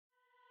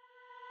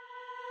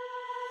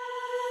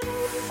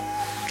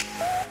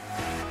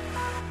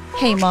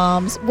Hey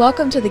moms,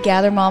 welcome to the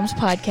Gather Moms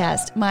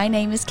podcast. My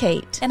name is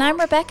Kate. And I'm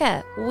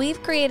Rebecca.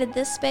 We've created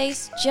this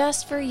space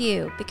just for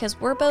you because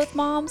we're both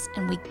moms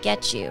and we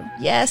get you.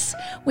 Yes,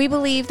 we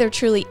believe there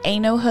truly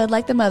ain't no hood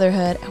like the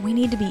motherhood, and we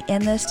need to be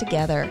in this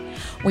together.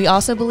 We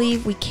also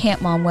believe we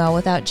can't mom well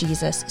without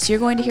Jesus, so you're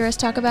going to hear us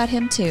talk about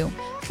him too.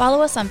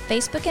 Follow us on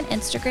Facebook and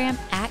Instagram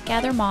at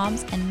Gather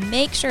Moms and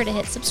make sure to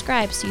hit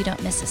subscribe so you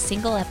don't miss a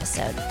single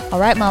episode. All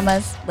right,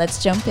 mamas,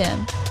 let's jump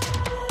in.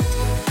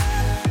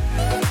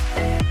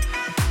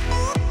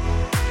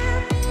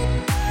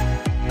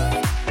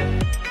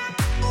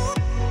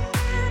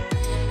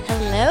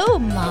 Hello,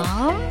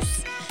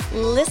 moms.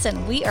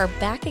 Listen, we are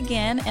back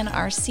again in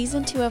our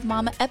season 2 of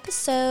Mama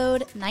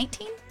episode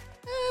 19.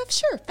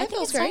 Sure, I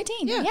think it's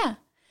 19. Yeah.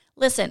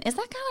 Listen, is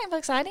that kind of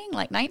exciting?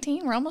 Like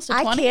 19? We're almost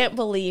at 20. I can't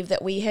believe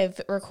that we have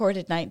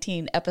recorded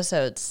 19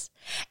 episodes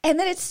and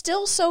that it's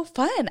still so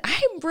fun.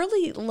 I'm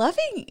really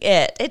loving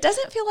it. It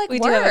doesn't feel like we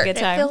work. do have a good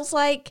time. It feels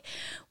like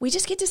we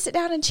just get to sit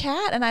down and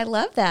chat, and I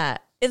love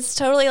that. It's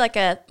totally like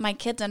my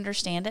kids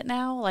understand it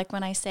now. Like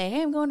when I say,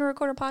 hey, I'm going to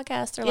record a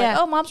podcast, they're like,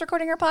 oh, mom's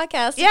recording her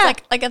podcast. Yeah.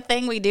 It's like a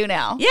thing we do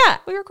now. Yeah.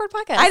 We record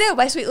podcasts. I know.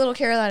 My sweet little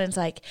Caroline is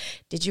like,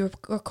 did you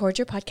record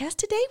your podcast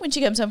today when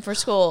she comes home from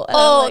school? And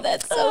oh, I'm like,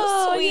 that's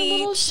so sweet. You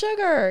little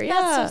sugar. Yeah.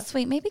 That's so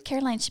sweet. Maybe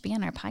Caroline should be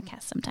on our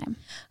podcast sometime.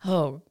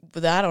 Oh,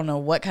 but I don't know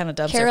what kind of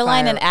dumpster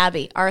Caroline fire. And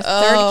Abby, our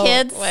third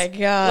kids. Oh, my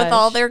gosh. With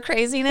all their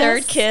craziness.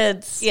 Third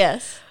kids.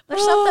 Yes.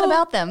 There's something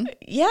about them.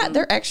 Yeah,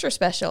 they're extra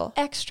special.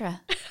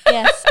 Extra.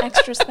 Yes,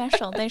 extra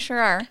special. They sure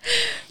are.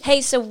 Hey,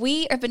 so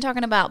we have been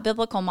talking about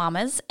biblical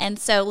mamas. And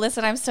so,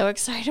 listen, I'm so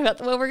excited about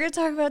what we're going to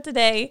talk about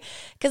today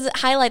because it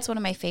highlights one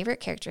of my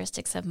favorite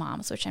characteristics of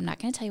moms, which I'm not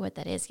going to tell you what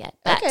that is yet.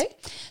 But, okay.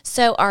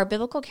 So our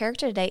biblical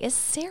character today is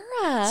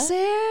Sarah.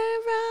 Sarah.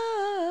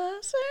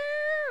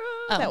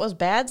 Oh. That was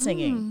bad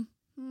singing.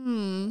 We're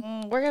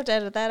going to have to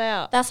edit that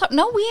out. That's how,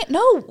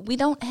 we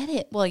don't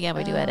edit. Well, yeah,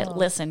 we do edit.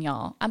 Listen,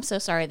 y'all, I'm so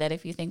sorry that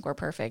if you think we're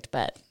perfect,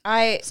 but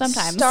I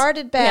sometimes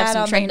started bad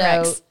on the train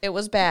note. wrecks. It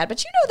was bad,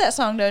 but you know that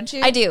song, don't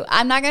you? I do.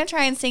 I'm not going to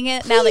try and sing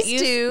it now that you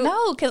do.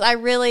 No, because I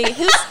really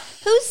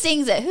who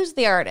sings it? Who's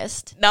the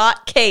artist?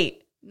 Not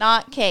Kate.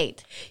 Not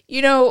Kate.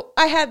 You know,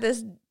 I had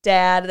this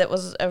dad that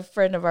was a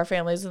friend of our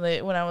family's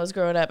when I was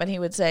growing up, and he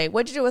would say,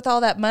 "What'd you do with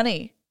all that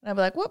money?" And I'd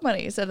be like, "What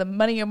money?" He said, "The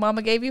money your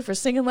mama gave you for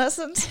singing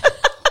lessons."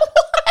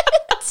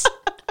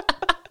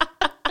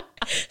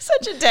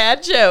 Such a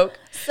dad joke.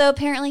 So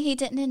apparently he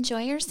didn't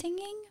enjoy your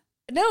singing?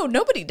 No,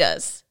 nobody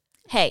does.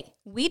 Hey,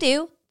 we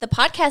do. The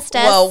podcast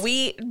does. Well,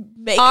 we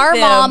make our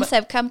them... moms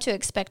have come to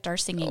expect our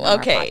singing on our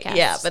podcast.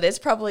 Yeah, but it's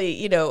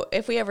probably,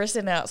 if we ever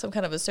send out some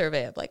kind of a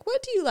survey of like,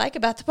 what do you like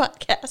about the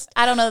podcast?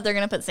 I don't know that they're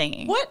going to put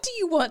singing. What do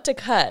you want to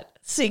cut?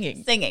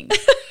 Singing.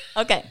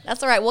 Okay,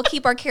 that's all right. We'll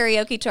keep our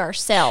karaoke to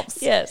ourselves.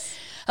 Yes.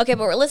 Okay,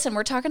 but listen,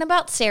 we're talking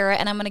about Sarah,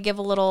 and I'm going to give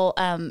a little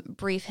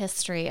brief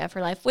history of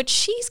her life, which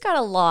she's got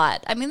a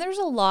lot. I mean, there's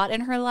a lot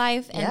in her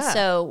life, and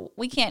so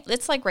we can't,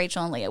 it's like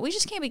Rachel and Leah. We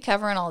just can't be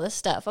covering all this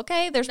stuff,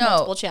 okay? There's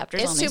multiple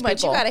chapters on these people.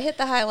 It's too much. You got to hit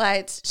the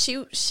highlights.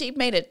 She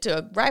made it to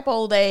a ripe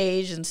old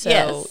age, and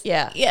so,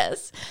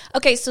 Yes.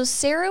 Okay, so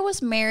Sarah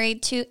was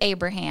married to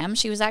Abraham.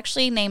 She was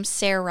actually named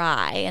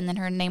Sarai, and then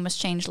her name was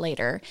changed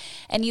later.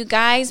 And you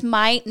guys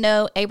might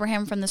know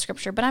Abraham from the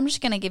scripture, but I'm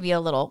just going to give you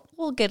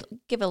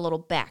give a little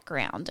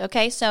background.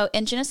 Okay, so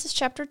in Genesis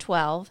chapter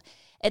 12,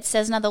 it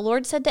says, Now the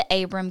Lord said to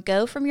Abram,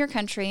 Go from your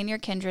country and your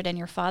kindred and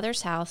your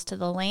father's house to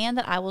the land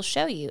that I will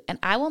show you, and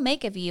I will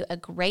make of you a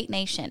great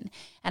nation,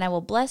 and I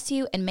will bless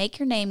you and make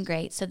your name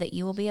great so that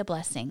you will be a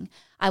blessing.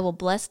 I will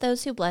bless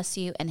those who bless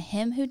you, and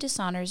him who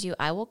dishonors you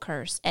I will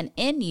curse, and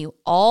in you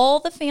all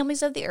the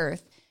families of the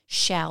earth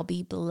shall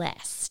be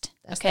blessed.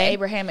 That's the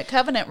Abrahamic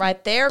covenant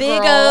right there,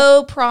 Big girl.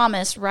 O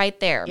promise right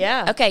there.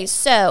 Yeah. Okay,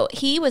 so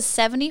he was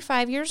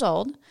 75 years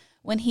old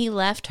when he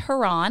left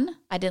Haran.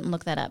 I didn't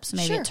look that up, so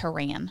maybe it's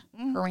Haran.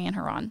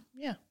 Haran.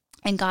 Yeah.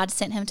 And God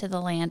sent him to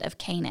the land of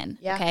Canaan.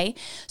 Yeah. Okay.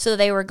 So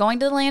they were going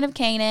to the land of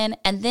Canaan,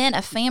 and then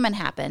a famine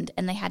happened,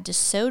 and they had to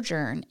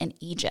sojourn in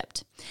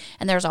Egypt.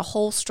 And there's a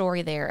whole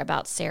story there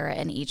about Sarah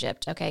in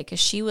Egypt, okay, because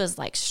she was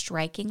like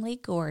strikingly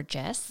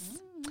gorgeous,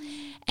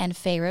 and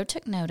Pharaoh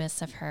took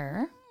notice of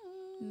her.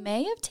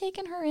 May have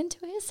taken her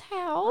into his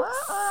house.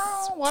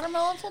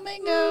 Watermelon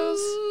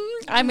flamingos.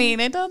 I mean,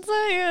 it don't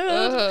say it.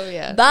 Oh,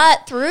 yeah.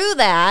 But through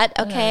that,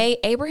 okay,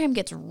 Abraham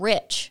gets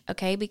rich,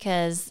 okay,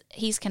 because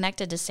he's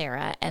connected to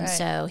Sarah, and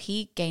so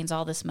he gains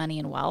all this money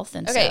and wealth.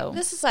 And so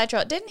this is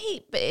sidetrack. Isn't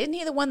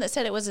he the one that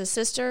said it was his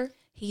sister?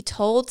 He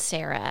told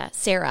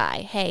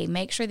Sarai, hey,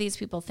 make sure these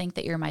people think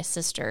that you're my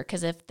sister,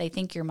 because if they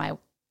think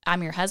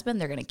I'm your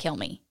husband, they're going to kill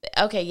me.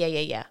 Okay,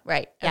 yeah.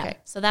 Right. Yeah. Okay.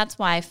 So that's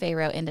why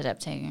Pharaoh ended up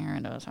taking her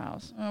into his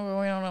house. Oh, well,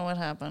 we don't know what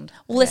happened.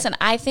 Well, listen,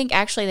 I think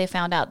actually they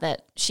found out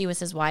that she was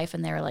his wife,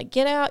 and they were like,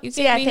 get out, you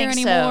can't be here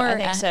anymore. I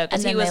think so.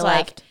 Because And he then was they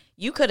like, left.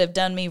 you could have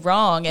done me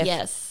wrong if,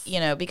 Yes.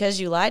 because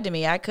you lied to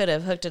me, I could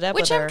have hooked it up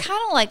with her. Which I'm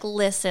kind of like,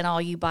 listen,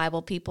 all you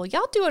Bible people,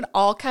 y'all doing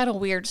all kind of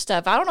weird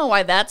stuff. I don't know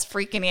why that's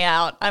freaking you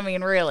out. I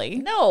mean, really.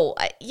 No,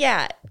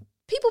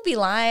 people be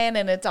lying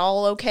and it's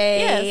all okay.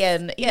 Yes,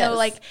 And, you know,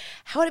 like,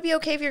 how would it be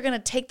okay if you're going to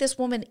take this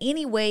woman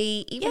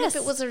anyway, even if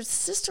it was her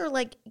sister?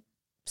 Like,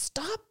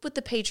 stop with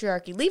the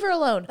patriarchy. Leave her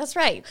alone. That's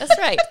right. That's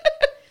right.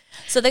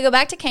 So they go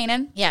back to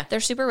Canaan. Yeah. They're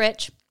super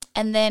rich.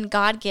 And then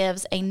God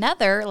gives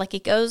another, like he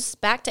goes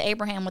back to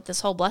Abraham with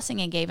this whole blessing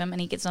he gave him, and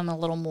he gives him a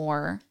little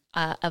more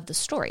of the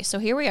story. So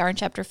here we are in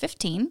chapter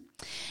 15,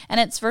 and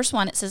it's verse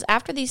 1. It says,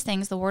 "After these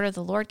things, the word of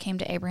the Lord came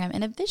to Abraham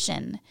in a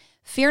vision.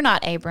 'Fear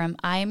not, Abram,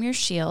 I am your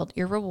shield.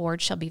 Your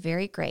reward shall be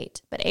very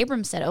great.' But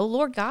Abram said, 'O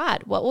Lord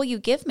God, what will you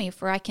give me?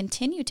 For I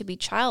continue to be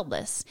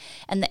childless,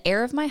 and the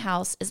heir of my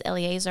house is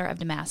Eliezer of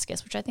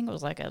Damascus,'" which I think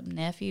was like a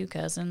nephew,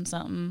 cousin,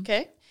 something.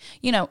 Okay.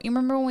 You know, you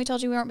remember when we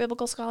told you we weren't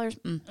biblical scholars?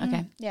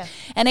 Okay. Yeah.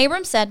 "And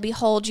Abram said,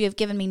 Behold, you have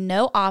given me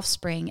no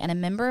offspring, and a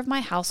member of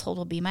my household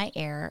will be my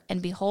heir. And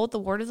behold, the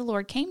word of the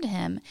Lord came to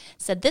him,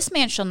 said, This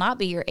man shall not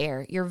be your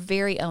heir, your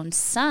very own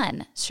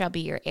son shall be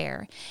your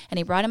heir. And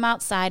he brought him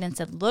outside and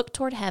said, Look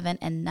toward heaven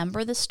and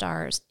number the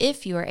stars,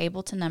 if you are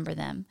able to number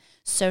them.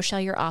 So shall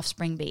your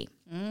offspring be."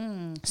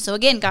 So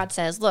again, God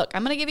says, look,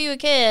 I'm going to give you a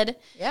kid.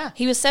 Yeah.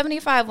 He was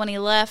 75 when he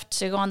left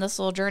to go on this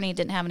little journey. He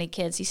didn't have any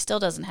kids. He still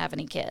doesn't have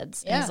any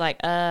kids. Yeah. And he's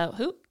like,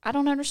 who? I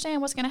don't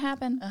understand what's going to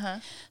happen.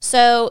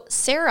 So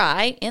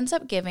Sarai ends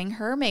up giving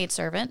her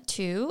maidservant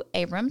to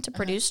Abram to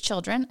produce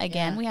children.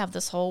 Again, we have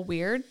this whole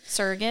weird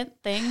surrogate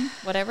thing,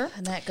 whatever.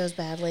 And that goes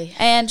badly.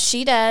 And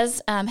she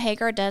does,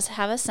 Hagar does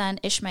have a son,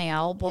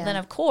 Ishmael. Well, Yeah. then,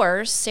 of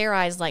course,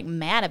 Sarai's like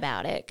mad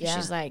about it because Yeah.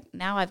 she's like,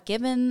 now I've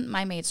given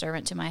my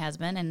maidservant to my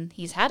husband and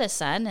he's had a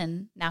son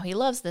and now he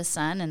loves this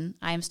son and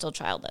I am still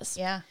childless.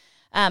 Yeah.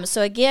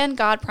 So again,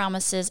 God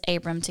promises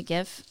Abraham to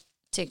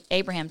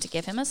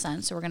give him a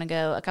son. So we're going to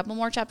go a couple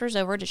more chapters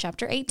over to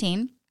chapter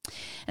 18.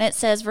 And it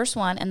says, verse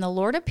 1, "And the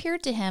Lord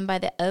appeared to him by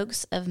the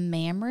oaks of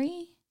Mamre,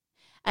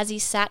 as he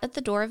sat at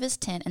the door of his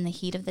tent in the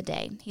heat of the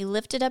day. He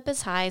lifted up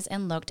his eyes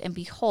and looked, and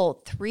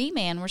behold, three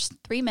men were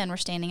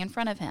standing in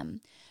front of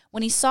him.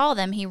 When he saw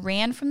them, he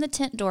ran from the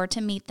tent door to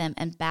meet them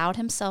and bowed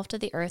himself to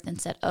the earth and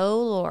said, O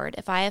Lord,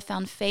 if I have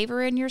found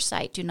favor in your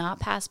sight, do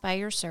not pass by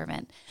your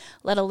servant.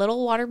 Let a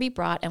little water be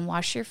brought and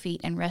wash your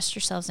feet and rest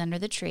yourselves under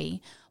the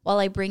tree, while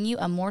I bring you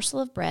a morsel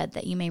of bread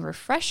that you may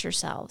refresh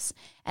yourselves.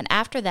 And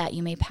after that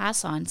you may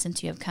pass on,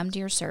 since you have come to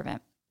your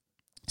servant.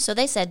 So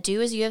they said,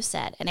 do as you have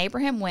said. And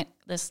Abraham went,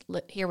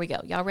 here we go.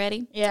 Y'all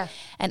ready? Yeah.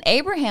 And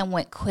Abraham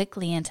went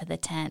quickly into the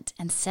tent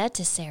and said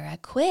to Sarah,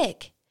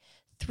 quick,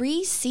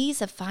 3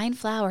 seahs of fine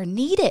flour,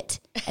 knead it,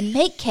 and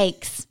make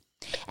cakes.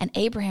 And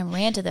Abraham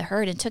ran to the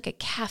herd and took a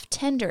calf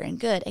tender and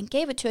good and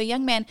gave it to a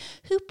young man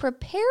who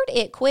prepared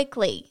it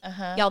quickly.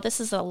 Y'all, this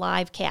is a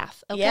live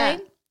calf, okay? Yeah.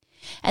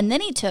 And then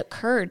he took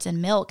curds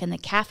and milk and the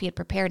calf he had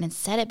prepared and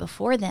set it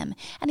before them.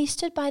 And he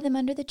stood by them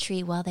under the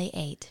tree while they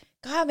ate.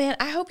 God, man,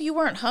 I hope you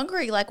weren't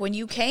hungry like when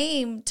you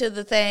came to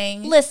the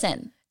thing.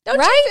 Listen. Don't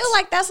right? you feel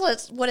like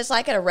that's what it's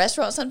like at a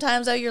restaurant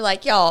sometimes, though? You're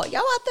like, y'all out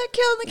there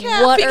killing the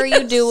calf. What are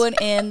you doing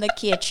in the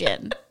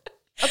kitchen?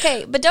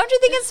 Okay, but don't you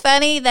think it's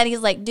funny that he's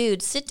like,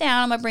 dude, sit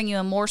down. I'm going to bring you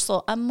a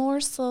morsel, a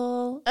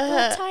little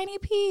tiny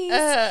piece.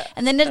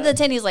 And then into the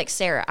tent, he's like,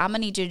 Sarah, I'm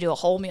going to need you to do a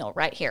whole meal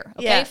right here.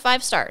 Okay, Yeah.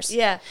 5 stars.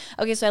 Yeah.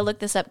 Okay, so I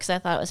looked this up because I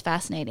thought it was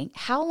fascinating.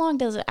 How long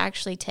does it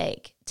actually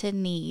take to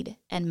knead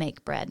and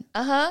make bread?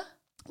 Uh-huh.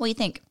 What do you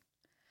think?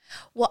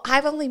 Well,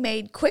 I've only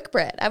made quick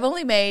bread. I've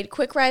only made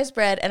quick rise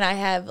bread, and I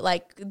have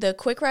like the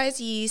quick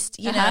rise yeast,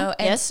 you know,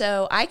 and yes.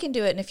 so I can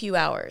do it in a few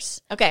hours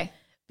Okay.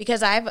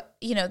 because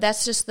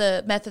that's just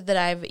the method that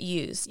I've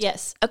used.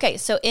 Yes. Okay,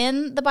 so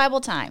in the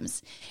Bible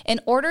times, in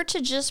order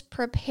to just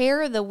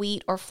prepare the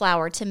wheat or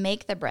flour to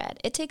make the bread,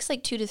 it takes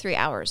like 2 to 3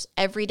 hours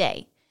every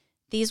day.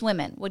 These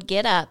women would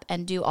get up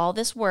and do all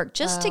this work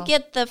just to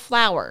get the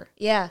flour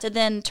Yeah. to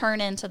then turn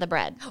into the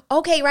bread.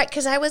 Okay, right,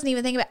 because I wasn't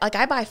even thinking about, like,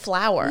 I buy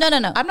flour.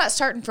 No. I'm not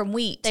starting from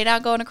wheat. They're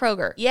not going to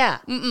Kroger. Yeah.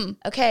 Mm-mm.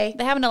 Okay.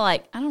 They're having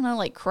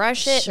to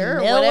crush it,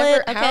 Sure, mill whatever,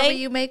 it, okay? however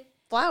you make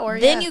flour.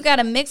 Then yeah. you got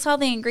to mix all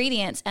the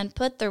ingredients and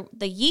put the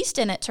yeast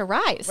in it to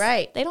rise.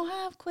 Right. They don't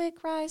have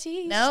quick rise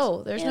yeast.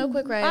 No, there's no in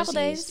quick rise Bible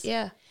days. yeast.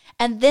 Yeah.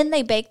 And then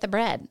they bake the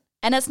bread.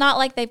 And it's not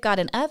like they've got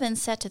an oven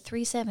set to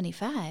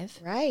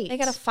 375. Right. They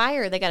got a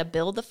fire. They got to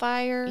build the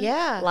fire.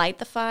 Yeah. Light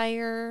the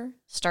fire.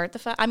 Start the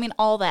fire. I mean,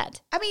 all that.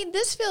 I mean,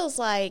 this feels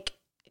like,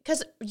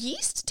 because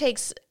yeast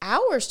takes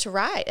hours to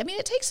rise. I mean,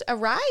 it takes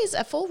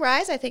a full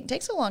rise, I think,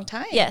 takes a long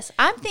time. Yes.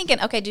 I'm thinking,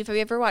 okay, have you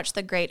ever watched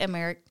the Great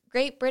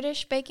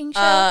British Baking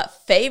Show?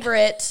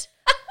 Favorite.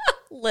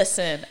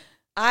 Listen,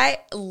 I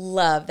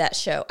love that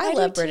show. I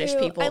love do British too.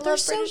 people. I They're love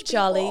so British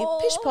jolly, people.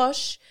 pish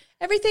posh.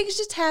 Everything's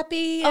just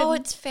happy. Oh,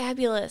 and- it's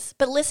fabulous.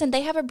 But listen,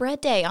 they have a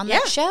bread day on Yeah.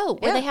 that show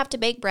where Yeah. they have to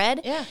bake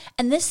bread. Yeah.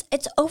 And it's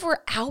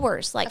over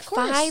hours, like Of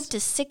course. 5 to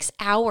 6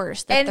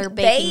 hours that and they're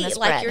baking this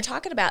like bread. you're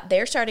talking about,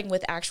 they're starting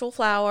with actual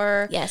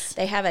flour. Yes.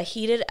 They have a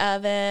heated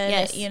oven,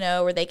 Yes.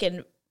 where they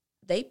can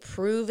they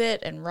prove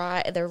it and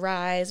their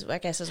rise, I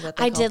guess is what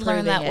they I call did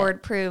learn that proving it.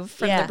 word prove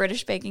from Yeah. the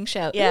British baking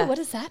show. Yeah. Ooh, what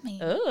does that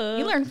mean? Ooh.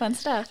 You learn fun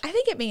stuff. I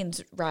think it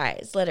means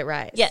rise. Let it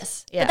rise.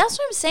 Yes. Yeah. But that's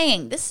what I'm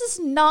saying. This is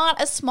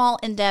not a small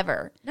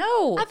endeavor.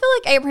 No. I feel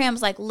like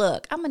Abraham's like,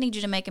 look, I'm going to need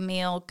you to make a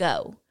meal.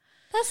 Go.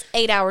 That's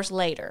 8 hours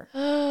later.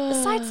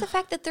 Besides the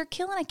fact that they're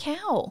killing a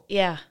cow.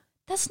 Yeah.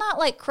 That's not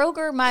like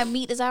Kroger, my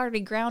meat is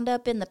already ground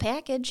up in the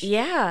package.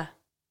 Yeah.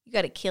 You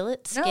got to kill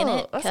it, skin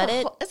it, cut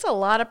it. It's a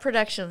lot of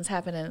productions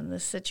happening in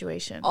this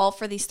situation. All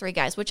for these 3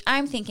 guys, which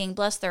I'm thinking,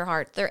 bless their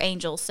heart, they're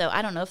angels. So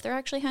I don't know if they're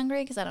actually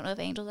hungry because I don't know if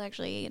angels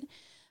actually eat.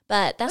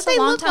 But that's But a they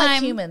long look time.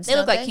 like humans, They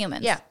look don't like they?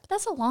 humans. Yeah. But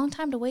that's a long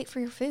time to wait for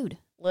your food.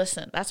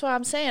 Listen, that's why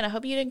I'm saying I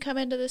hope you didn't come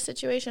into this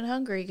situation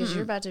hungry because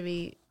you're about to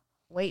be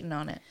waiting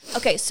on it.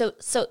 Okay, so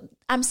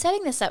I'm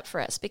setting this up for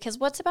us because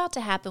what's about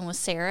to happen with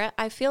Sarah,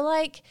 I feel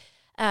like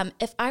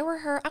if I were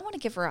her, I want to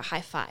give her a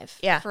high five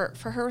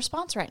for her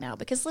response right now.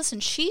 Because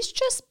listen, she's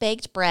just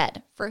baked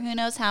bread for who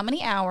knows how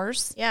many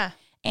hours. Yeah.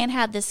 And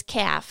had this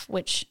calf,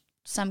 which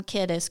some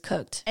kid has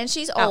cooked. And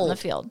she's out old. in the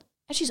field.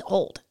 And she's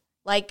old.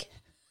 Like,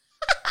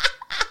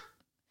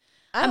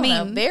 I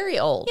mean, know, very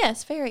old.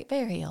 Yes, very,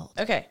 very old.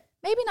 Okay.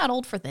 Maybe not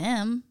old for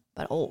them,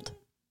 but old.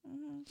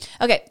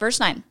 Okay, verse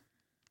 9.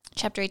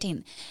 Chapter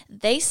 18.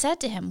 They said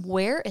to him,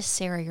 where is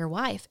Sarah, your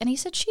wife? And he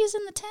said, she is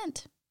in the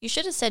tent. You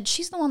should have said,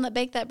 she's the one that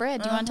baked that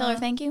bread. Do you want to tell her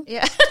thank you?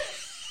 Yeah.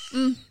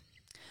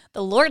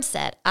 The Lord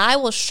said, I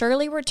will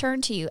surely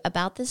return to you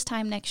about this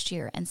time next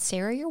year, and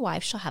Sarah, your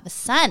wife, shall have a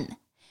son.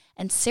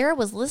 And Sarah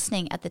was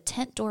listening at the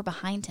tent door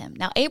behind him.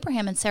 Now,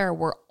 Abraham and Sarah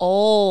were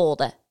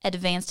old,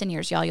 advanced in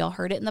years. Y'all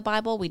heard it in the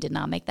Bible. We did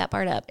not make that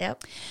part up.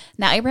 Yep.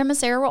 Now, Abraham and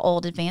Sarah were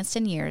old, advanced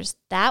in years.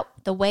 That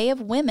the way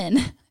of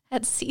women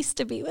had ceased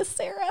to be with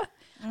Sarah.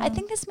 I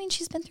think this means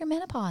she's been through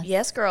menopause.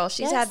 Yes, girl.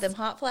 She's had them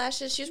hot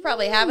flashes. She's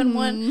probably having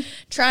one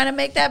trying to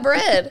make that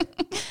bread.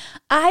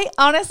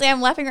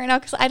 I'm laughing right now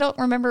because I don't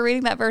remember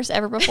reading that verse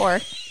ever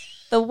before.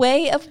 The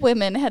way of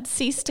women had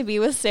ceased to be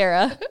with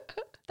Sarah.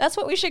 That's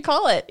what we should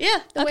call it.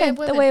 Yeah,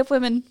 the way of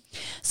women.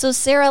 So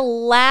Sarah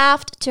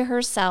laughed to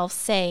herself,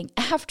 saying,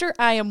 after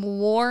I am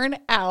worn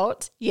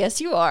out,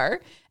 yes, you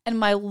are, and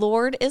my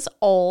Lord is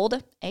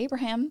old,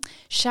 Abraham,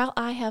 shall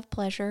I have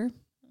pleasure?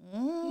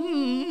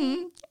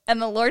 Mm-hmm.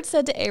 And the Lord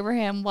said to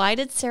Abraham, why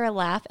did Sarah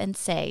laugh and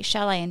say,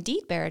 shall I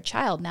indeed bear a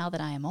child now that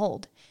I am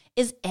old?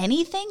 Is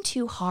anything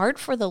too hard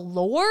for the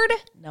Lord?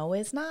 No,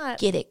 it's not.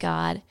 Get it,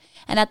 God.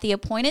 And at the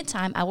appointed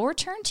time, I will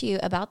return to you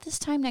about this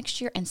time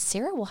next year, and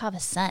Sarah will have a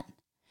son.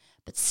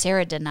 But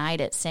Sarah denied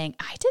it, saying,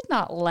 I did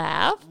not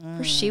laugh,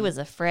 for she was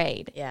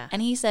afraid. Yeah.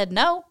 And he said,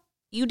 no,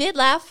 you did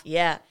laugh.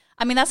 Yeah.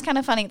 I mean, that's kind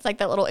of funny. It's like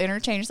that little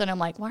interchange that I'm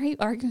like, why are you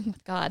arguing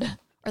with God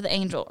or the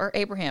angel or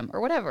Abraham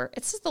or whatever?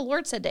 It's just the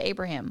Lord said to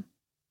Abraham.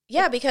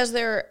 Yeah, because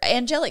they're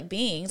angelic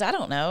beings. I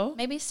don't know.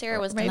 Maybe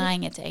Sarah was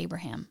denying it to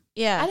Abraham.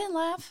 Yeah. I didn't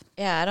laugh.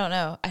 Yeah, I don't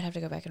know. I'd have to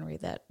go back and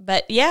read that.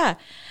 But yeah.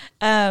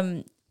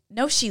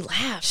 No, she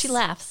laughs. She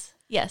laughs.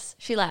 Yes,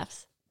 she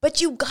laughs.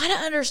 But you got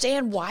to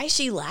understand why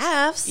she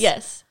laughs.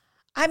 Yes.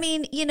 I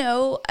mean,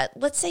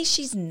 let's say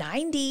she's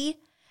 90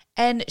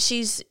 and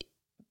she's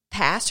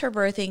past her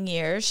birthing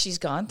years. She's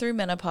gone through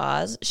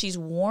menopause. She's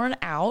worn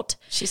out.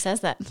 She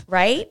says that.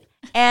 Right?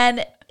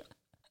 And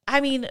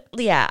I mean,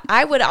 yeah,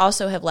 I would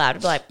also have laughed.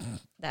 I'd be like,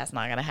 that's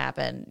not going to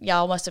happen.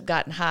 Y'all must have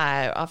gotten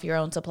high off your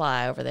own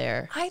supply over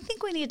there. I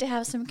think we need to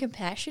have some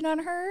compassion on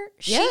her.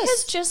 She Yes.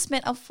 has just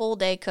spent a full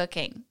day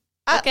cooking.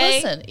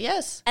 Okay. Listen,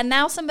 yes. And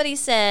now somebody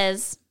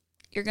says,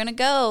 you're going to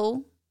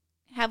go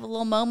have a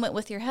little moment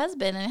with your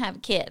husband and have a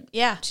kid.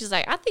 Yeah. She's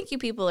like, I think you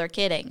people are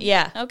kidding.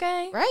 Yeah.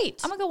 Okay. Right.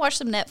 I'm going to go watch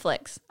some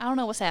Netflix. I don't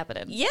know what's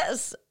happening.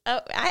 Yes. I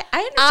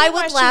understand I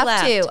why would she laugh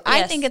laughed. too. Yes.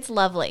 I think it's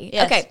lovely.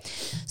 Yes. Okay.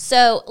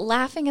 So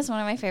laughing is one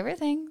of my favorite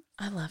things.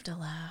 I love to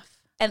laugh.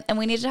 And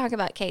we need to talk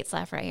about Kate's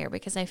laugh right here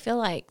because I feel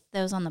like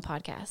those on the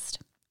podcast.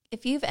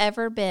 If you've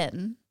ever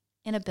been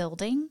in a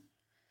building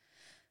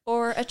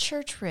or a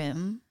church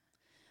room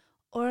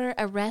or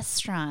a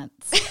restaurant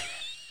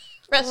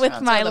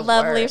with my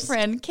lovely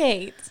friend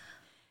Kate,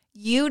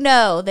 you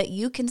know that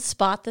you can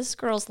spot this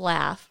girl's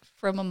laugh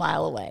from a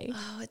mile away.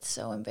 Oh, it's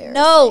so embarrassing.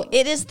 No,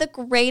 it is the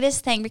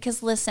greatest thing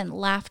because listen,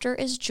 laughter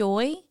is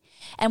joy.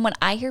 And when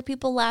I hear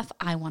people laugh,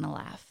 I want to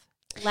laugh.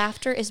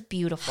 Laughter is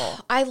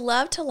beautiful. I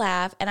love to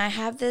laugh, and I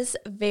have this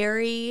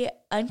very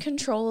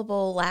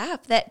uncontrollable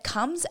laugh that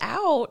comes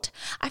out.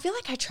 I feel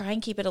like I try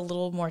and keep it a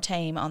little more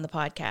tame on the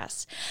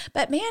podcast.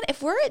 But man,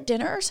 if we're at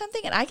dinner or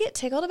something and I get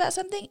tickled about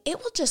something, it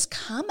will just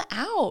come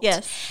out.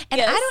 Yes. And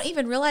Yes. I don't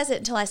even realize it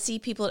until I see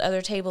people at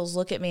other tables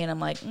look at me and I'm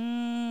like,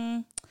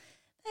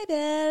 I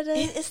did.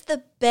 It is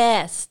the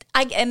best.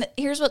 And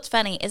here's what's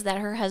funny is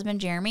that her husband,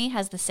 Jeremy,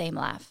 has the same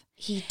laugh.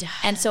 He does.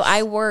 And so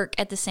I work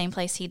at the same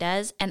place he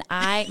does, and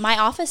my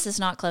office is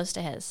not close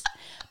to his,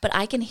 but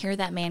I can hear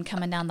that man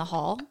coming down the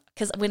hall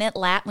because when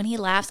he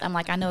laughs, I'm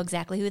like, I know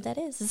exactly who that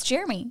is. It's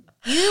Jeremy.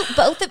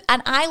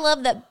 And I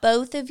love that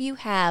both of you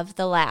have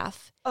the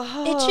laugh.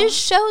 Oh. It just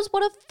shows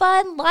what a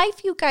fun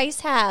life you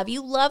guys have.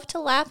 You love to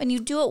laugh and you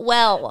do it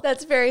well.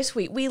 That's very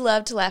sweet. We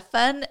love to laugh.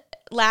 Fun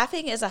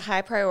laughing is a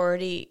high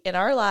priority in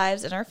our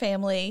lives, in our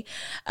family.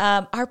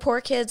 Our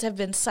poor kids have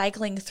been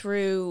cycling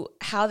through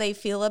how they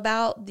feel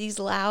about these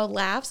loud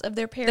laughs of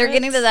their parents. They're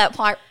getting to that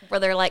part where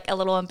they're like a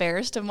little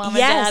embarrassed of mom and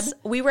dad.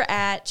 We were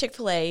at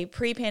Chick-fil-A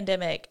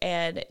pre-pandemic,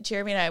 and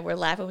Jeremy and I were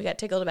laughing. We got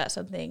tickled about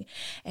something,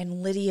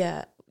 and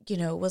Lydia,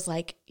 was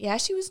like,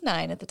 she was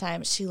 9 at the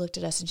time. She looked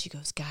at us and she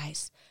goes,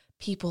 guys,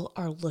 people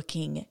are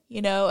looking,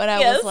 and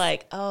I was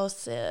like, oh,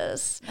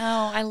 sis.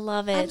 Oh, I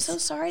love it. I'm so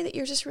sorry that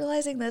you're just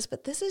realizing this,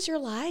 but this is your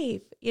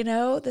life,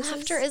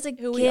 Laughter is a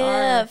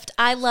gift.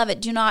 I love it.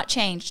 Do not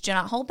change. Do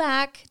not hold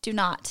back. Do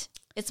not.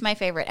 It's my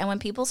favorite. And when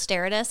people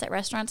stare at us at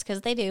restaurants,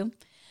 because they do,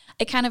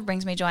 it kind of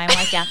brings me joy. I'm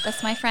like, yeah,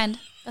 that's my friend.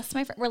 That's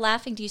my friend. We're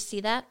laughing. Do you see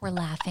that? We're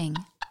laughing.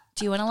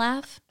 Do you want to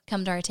laugh?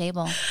 Come to our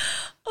table.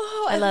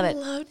 Oh, I love it.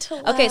 Love to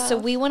laugh. Okay, so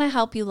we want to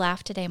help you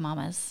laugh today,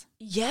 mamas.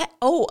 Yeah.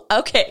 Oh,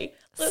 okay.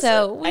 Listen,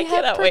 so we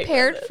have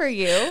prepared for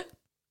you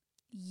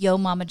Yo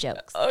Mama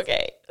jokes.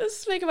 Okay.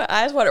 This is making my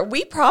eyes water.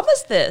 We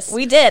promised this.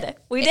 We did.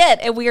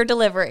 And we are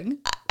delivering.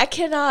 I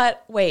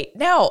cannot wait.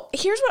 Now,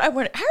 here's what I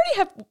want. I already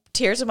have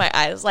tears in my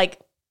eyes, like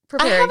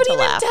preparing I haven't to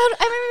laugh. I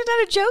haven't even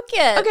done a joke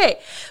yet. Okay,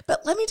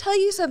 but let me tell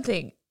you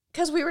something.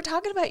 Because we were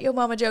talking about Yo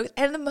Mama jokes,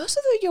 and most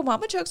of the Yo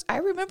Mama jokes I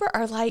remember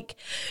are like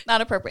not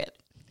appropriate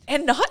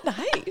and not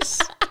nice.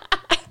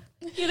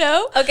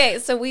 Okay,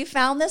 so we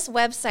found this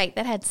website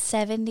that had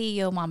 70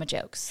 Yo Mama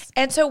jokes.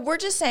 And so we're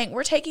just saying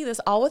we're taking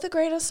this all with a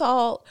grain of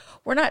salt.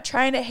 We're not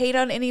trying to hate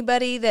on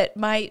anybody that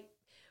might.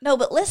 No,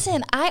 but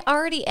listen, I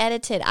already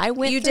edited. I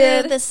went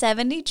through the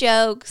 70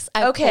 jokes.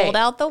 I pulled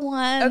out the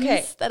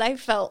ones that I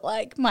felt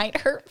like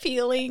might hurt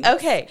feelings.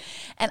 Okay.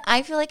 And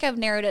I feel like I've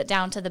narrowed it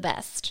down to the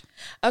best.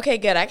 Okay,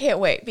 good. I can't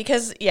wait.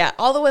 Because,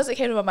 all the ones that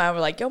came to my mind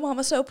were like, Yo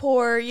Mama's so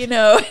poor, I don't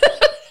know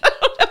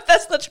if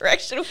that's the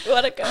direction we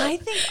want to go. I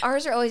think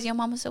ours are always Yo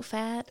Mama's so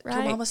fat,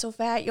 right? Yo Mama's so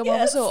fat. Yo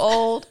Mama's so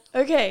old.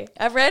 Okay,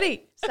 I'm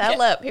ready.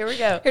 Saddle up. Here we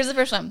go. Here's the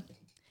first one.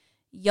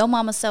 Yo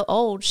Mama's so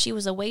old, she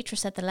was a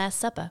waitress at the Last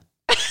Supper.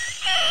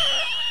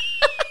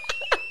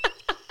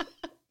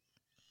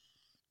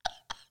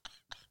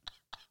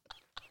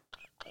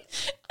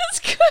 That's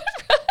good,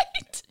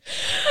 right?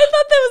 I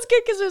thought that was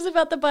good because it was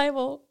about the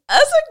Bible.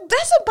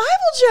 That's a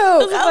Bible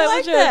joke. I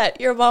like that.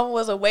 Your mama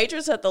was a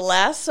waitress at the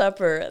Last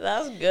Supper.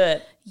 That's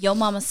good. Yo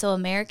Mama's so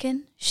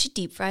American, she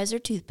deep fries her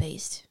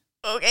toothpaste.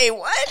 Okay,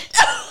 what?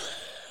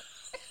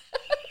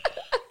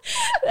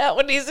 That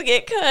one needs to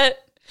get cut.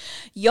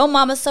 Yo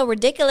Mama's so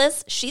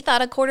ridiculous, she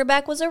thought a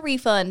quarterback was a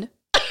refund.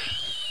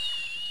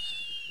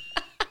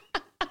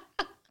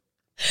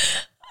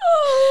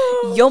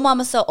 Oh. Yo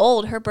Mama's so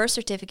old, her birth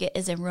certificate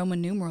is in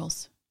Roman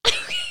numerals.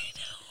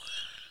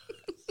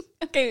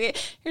 Okay,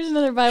 here's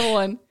another Bible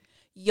one.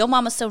 Yo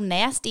Mama's so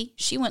nasty,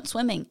 she went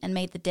swimming and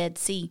made the Dead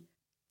Sea.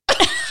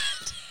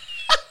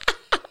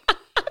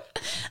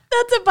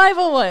 That's a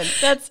Bible one.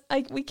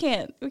 We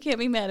can't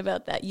be mad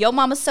about that. Yo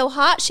Mama's so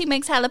hot, she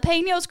makes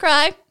jalapenos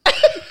cry.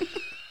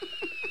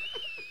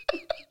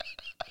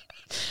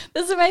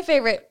 This is my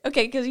favorite.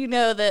 Okay, because you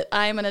know that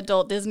I'm an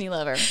adult Disney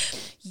lover.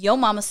 Yo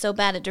Mama's so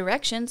bad at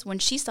directions, when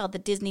she saw the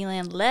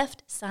Disneyland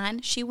left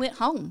sign, she went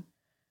home.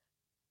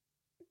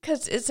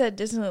 Because it said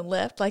Disneyland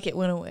left, like it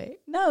went away.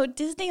 No,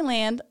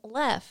 Disneyland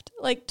left.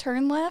 Like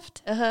turn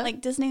left.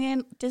 Like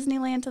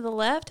Disneyland to the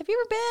left. Have you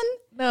ever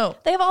been? No.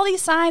 They have all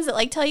these signs that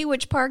like tell you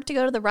which park to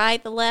go to, the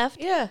right, the left.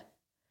 Yeah.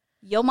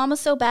 Yo Mama's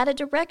so bad at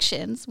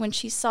directions, when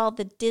she saw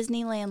the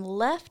Disneyland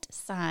left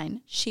sign,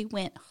 she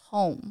went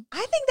home.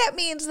 I think that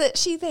means that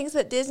she thinks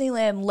that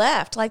Disneyland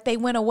left, like they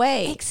went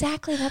away.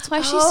 Exactly. That's why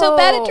she's so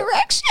bad at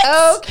directions.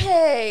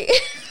 Okay.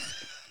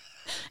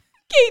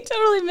 Kate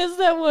totally missed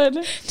that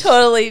one.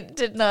 Totally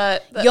did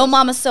not. Yo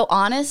Mama's so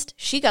honest,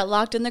 she got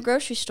locked in the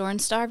grocery store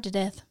and starved to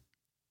death.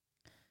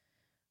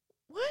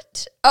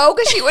 What? Oh,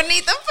 because she wouldn't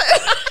eat the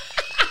food.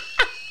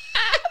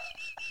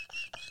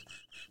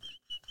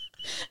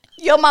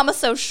 Yo Mama's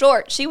so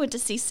short, she went to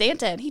see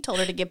Santa and he told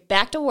her to get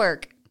back to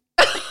work.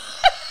 Aren't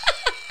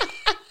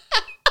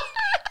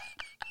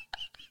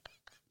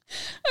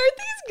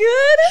these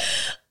good?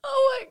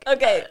 Oh my God.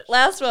 Okay,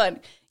 last one.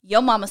 Yo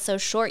Mama's so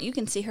short, you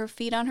can see her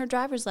feet on her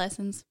driver's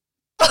license.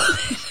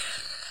 That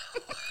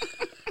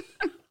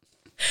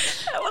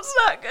was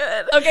not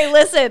good. Okay,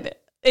 listen.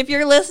 If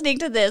you're listening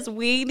to this,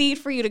 we need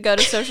for you to go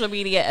to social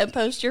media and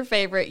post your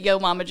favorite Yo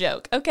Mama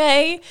joke,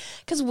 okay?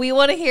 Because we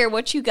want to hear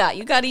what you got.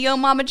 You got a Yo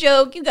Mama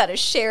joke, you got to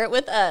share it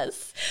with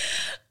us.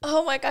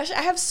 Oh my gosh,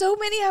 I have so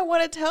many I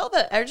want to tell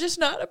that are just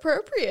not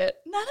appropriate.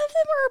 None of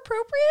them are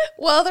appropriate?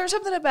 Well, there's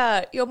something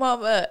about Your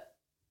Mama's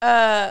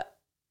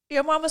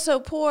so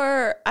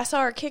poor. I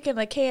saw her kicking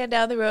a can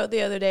down the road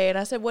the other day, and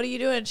I said, "What are you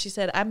doing?" She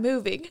said, "I'm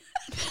moving."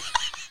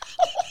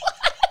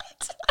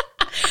 What?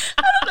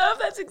 I don't know if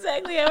that's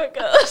exactly how it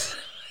goes.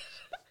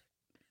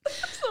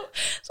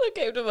 So it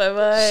came to my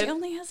mind. She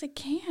only has a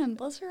can.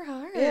 Bless her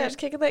heart. Yeah, just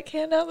kicking that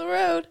can down the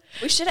road.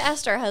 We should have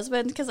asked our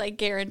husband, because I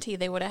guarantee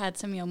they would have had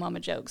some Yo Mama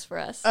jokes for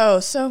us. Oh,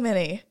 so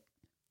many.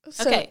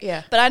 So, Okay.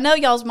 yeah. But I know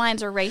y'all's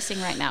minds are racing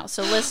right now.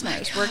 So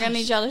listeners, we're going to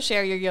need y'all to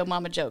share your Yo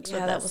Mama jokes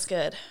with us. Yeah, that was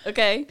good.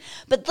 Okay.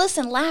 But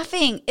listen,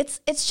 laughing, it's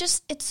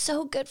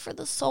so good for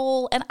the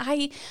soul. And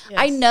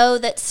I know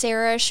that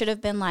Sarah should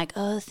have been like,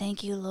 oh,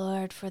 thank you,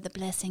 Lord, for the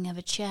blessing of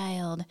a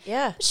child.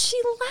 Yeah. But she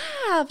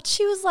laughed.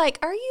 She was like,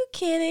 are you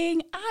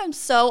kidding? I'm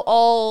so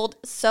old,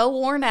 so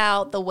worn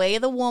out. The way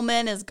of the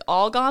woman is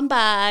all gone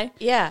by.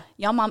 Yeah.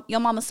 Your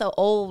mama's so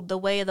old. The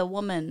way of the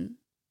woman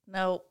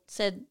No.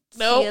 said,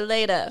 Nope. see you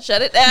later.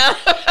 Shut it down.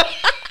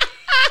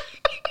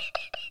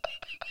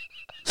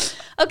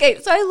 Okay,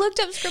 so I looked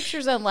up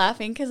scriptures on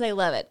laughing because I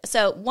love it.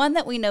 So one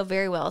that we know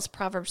very well is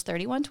Proverbs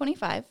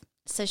 31:25. It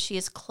says she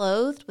is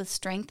clothed with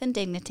strength and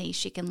dignity.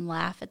 She can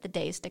laugh at the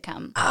days to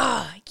come.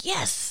 Ah,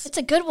 yes. It's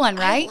a good one,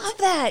 right? I love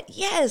that.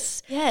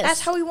 Yes. Yes.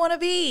 That's how we want to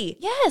be.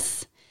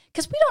 Yes.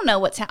 Because we don't know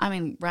what's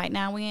happening. Right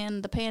now we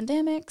in the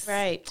pandemics.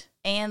 Right.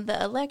 And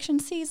the election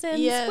seasons.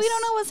 Yes. We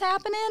don't know what's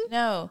happening.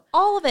 No.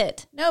 All of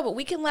it. No, but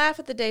we can laugh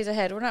at the days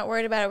ahead. We're not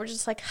worried about it. We're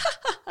just like, ha,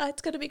 ha, ha,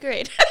 it's going to be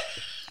great.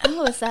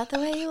 Oh, is that the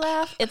way you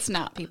laugh? It's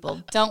not,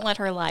 people. Don't let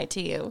her lie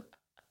to you.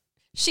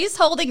 She's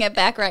holding it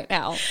back right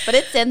now, but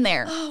it's in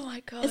there. Oh, my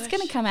gosh. It's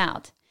going to come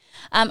out.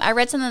 I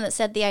read something that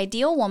said the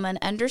ideal woman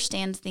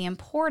understands the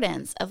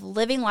importance of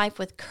living life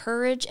with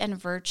courage and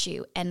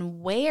virtue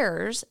and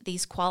wears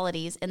these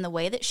qualities in the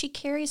way that she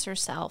carries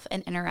herself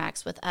and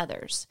interacts with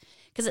others.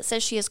 Because it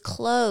says she is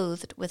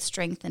clothed with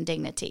strength and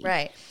dignity.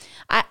 Right.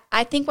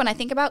 I think when I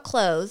think about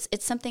clothes,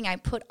 it's something I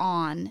put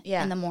on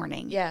in the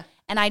morning. Yeah.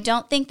 And I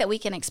don't think that we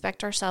can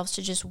expect ourselves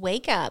to just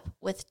wake up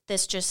with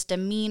this just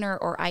demeanor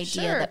or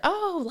idea that,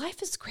 oh,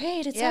 life is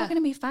great. It's all going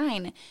to be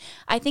fine.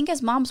 I think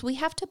as moms, we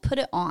have to put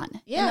it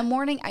on. Yeah. In the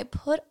morning, I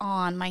put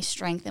on my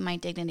strength and my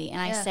dignity. And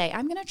I say,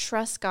 I'm going to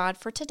trust God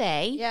for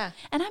today. Yeah.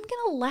 And I'm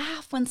going to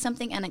laugh when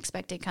something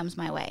unexpected comes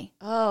my way.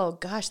 Oh,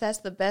 gosh, that's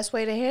the best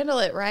way to handle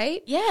it,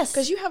 right? Yes.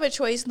 Because you have a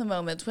choice in the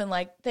moments when,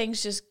 like,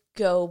 things just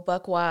go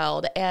buck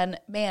wild. And,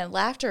 man,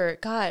 laughter,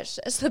 gosh,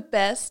 that's the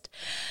best.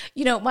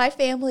 You know, my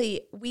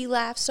family, we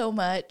laugh so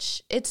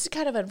much. It's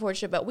kind of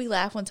unfortunate, but we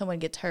laugh when someone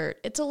gets hurt.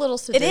 It's a little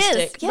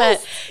sadistic. It is.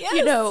 Yes. But,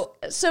 you know,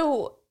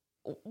 so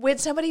when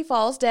somebody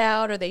falls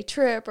down or they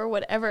trip or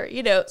whatever,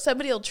 you know,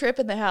 somebody will trip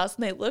in the house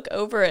and they look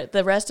over at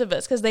the rest of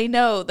us because they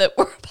know that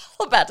we're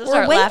all about to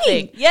start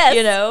laughing. Yes.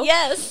 You know?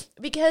 Yes.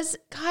 Because,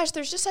 gosh,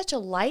 there's just such a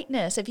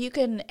lightness if you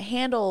can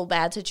handle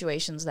bad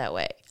situations that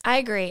way. I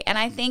agree. And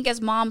I think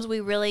as moms,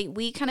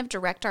 we kind of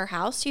direct our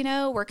house, you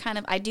know,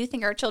 I do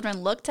think our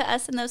children look to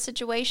us in those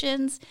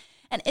situations.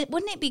 And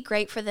wouldn't it be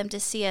great for them to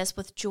see us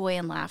with joy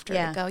and laughter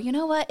to go, you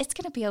know what, it's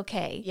going to be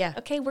okay. Yeah.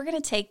 Okay, we're going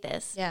to take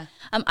this. Yeah.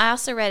 I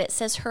also read it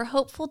says her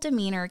hopeful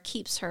demeanor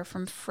keeps her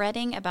from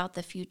fretting about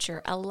the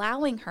future,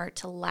 allowing her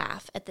to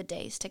laugh at the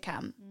days to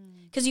come.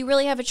 Because you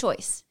really have a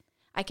choice.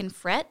 I can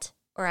fret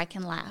or I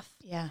can laugh.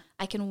 Yeah.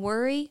 I can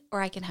worry or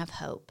I can have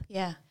hope.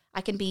 Yeah.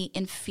 I can be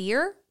in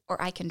fear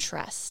or I can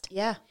trust.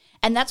 Yeah.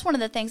 And that's one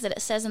of the things that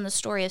it says in the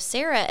story of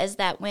Sarah is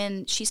that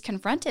when she's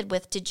confronted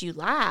with, did you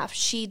laugh?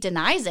 She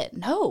denies it.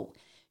 No,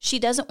 she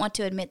doesn't want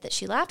to admit that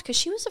she laughed because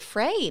she was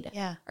afraid.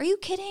 Yeah. Are you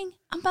kidding?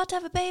 I'm about to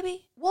have a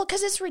baby. Well,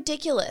 because it's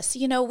ridiculous.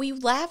 You know, we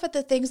laugh at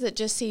the things that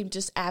just seem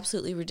just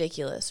absolutely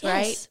ridiculous,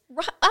 right? Yes. I'm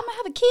going to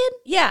have a kid.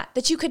 Yeah,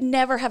 that you could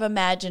never have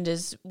imagined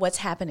is what's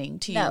happening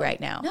to you right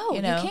now. No,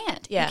 you know?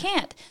 can't. Yeah. You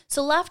can't.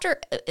 So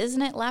laughter,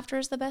 isn't it? Laughter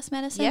is the best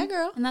medicine? Yeah,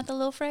 girl. Isn't that the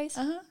little phrase?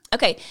 Uh-huh.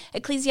 Okay.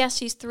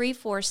 Ecclesiastes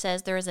 3:4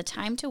 says there is a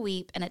time to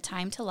weep and a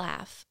time to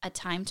laugh, a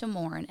time to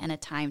mourn and a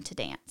time to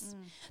dance.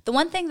 The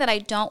one thing that I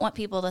don't want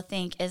people to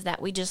think is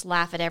that we just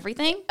laugh at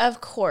everything. Of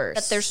course.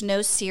 That there's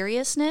no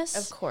seriousness.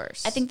 Of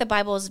course. I think the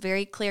Bible is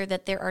very clear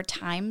that there are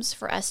times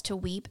for us to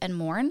weep and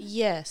mourn.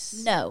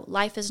 Yes. No,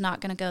 life is not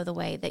going to go the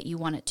way that you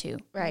want it to.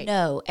 Right.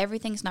 No,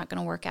 everything's not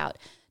going to work out.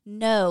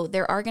 No,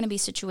 there are going to be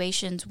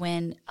situations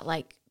when,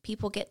 like,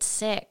 people get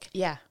sick.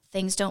 Yeah.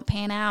 Things don't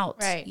pan out.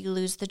 Right. You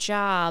lose the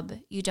job.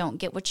 You don't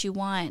get what you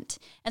want.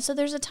 And so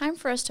there's a time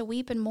for us to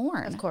weep and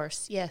mourn. Of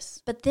course.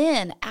 Yes. But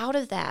then out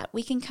of that,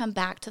 we can come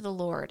back to the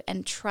Lord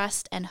and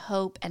trust and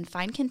hope and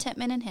find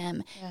contentment in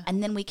Him. Yeah.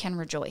 And then we can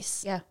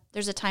rejoice. Yeah.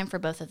 There's a time for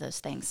both of those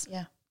things.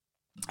 Yeah.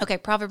 Okay,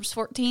 Proverbs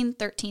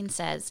 14:13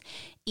 says,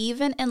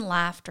 even in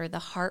laughter the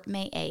heart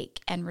may ache,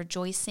 and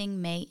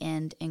rejoicing may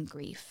end in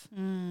grief.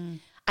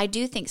 I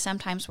do think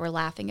sometimes we're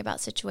laughing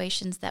about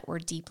situations that we're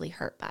deeply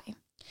hurt by.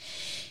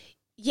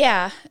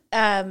 Yeah.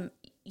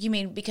 You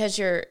mean because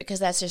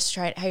that's just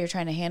how you're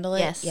trying to handle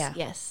it? Yes, Yeah.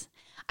 yes.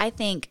 I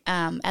think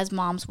as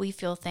moms, we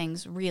feel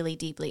things really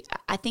deeply.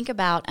 I think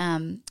about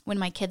when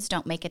my kids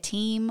don't make a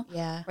team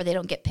Yeah. or they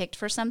don't get picked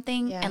for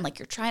something. Yeah. And like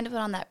you're trying to put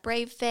on that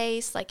brave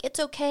face, like it's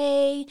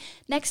okay.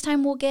 Next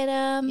time we'll get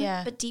them.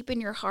 Yeah. But deep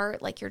in your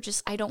heart, like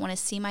I don't want to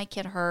see my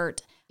kid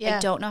hurt. Yeah. I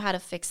don't know how to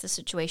fix the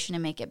situation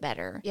and make it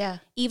better. Yeah.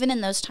 Even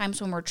in those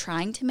times when we're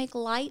trying to make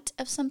light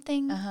of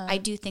something, Uh-huh. I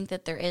do think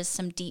that there is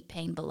some deep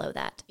pain below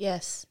that.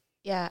 Yes.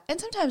 Yeah. And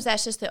sometimes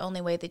that's just the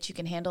only way that you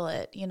can handle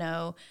it, you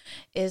know,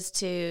 is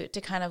to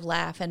kind of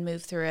laugh and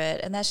move through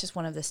it. And that's just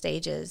one of the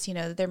stages, you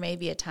know, there may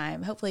be a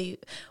time, hopefully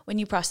when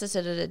you process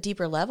it at a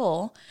deeper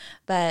level,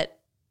 but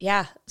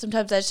Yeah,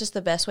 sometimes that's just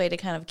the best way to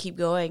kind of keep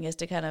going is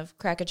to kind of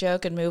crack a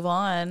joke and move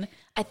on.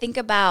 I think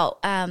about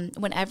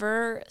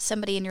whenever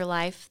somebody in your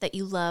life that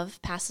you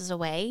love passes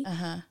away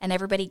and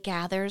everybody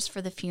gathers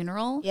for the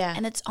funeral. Yeah.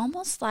 And it's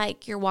almost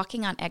like you're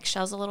walking on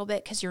eggshells a little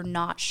bit because you're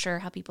not sure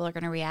how people are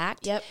going to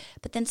react. Yep.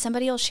 But then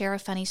somebody will share a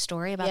funny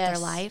story about their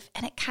Yes. life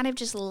and it kind of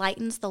just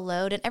lightens the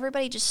load and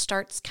everybody just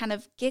starts kind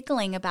of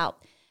giggling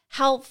about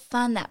how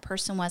fun that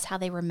person was, how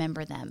they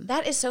remember them.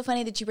 That is so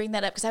funny that you bring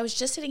that up because I was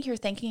just sitting here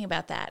thinking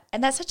about that.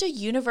 And that's such a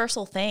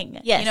universal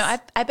thing. Yes. You know,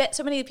 I bet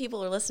so many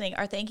people are listening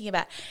are thinking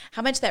about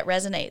how much that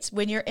resonates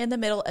when you're in the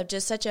middle of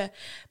just such a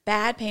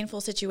bad,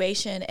 painful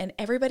situation and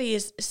everybody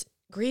is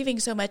grieving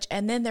so much.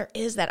 And then there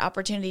is that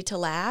opportunity to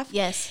laugh.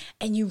 Yes.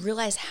 And you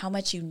realize how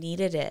much you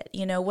needed it.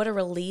 You know, what a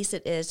release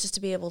it is just to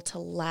be able to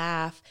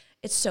laugh.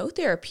 It's so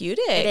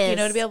therapeutic, It is. you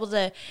know, to be able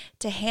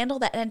to handle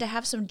that and to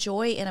have some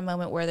joy in a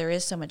moment where there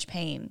is so much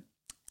pain.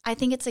 I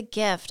think it's a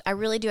gift. I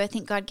really do. I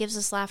think God gives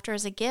us laughter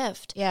as a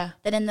gift. Yeah.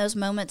 That in those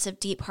moments of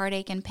deep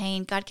heartache and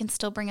pain, God can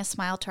still bring a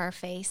smile to our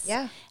face.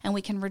 Yeah. And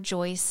we can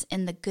rejoice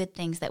in the good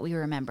things that we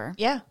remember.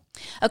 Yeah.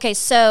 Okay,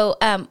 so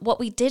what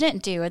we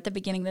didn't do at the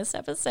beginning of this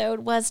episode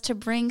was to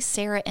bring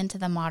Sarah into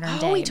the modern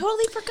day. Oh, we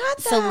totally forgot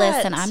that. So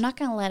listen, I'm not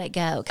going to let it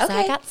go because I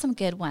Okay. got some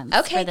good ones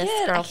Okay, for this good. I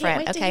can't girlfriend.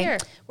 wait to okay, hear.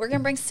 we're going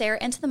to bring Sarah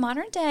into the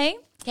modern day.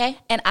 Okay.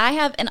 And I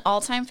have an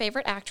all-time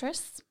favorite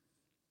actress.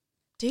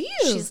 Do you?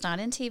 She's not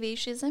in TV,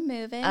 she's in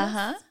movies.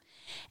 Uh-huh.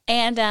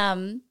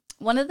 And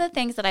one of the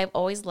things that I've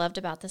always loved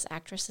about this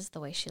actress is the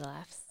way she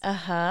laughs.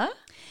 Uh-huh.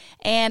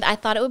 And I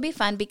thought it would be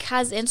fun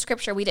because in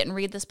Scripture, we didn't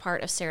read this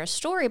part of Sarah's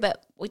story,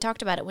 but we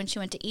talked about it when she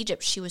went to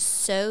Egypt. She was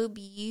so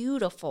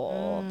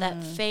beautiful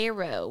that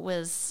Pharaoh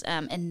was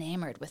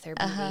enamored with her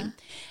beauty.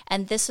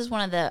 And this is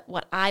one of the,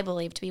 what I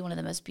believe to be one of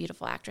the most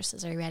beautiful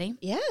actresses. Are you ready?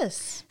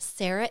 Yes.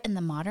 Sarah in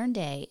the modern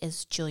day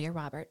is Julia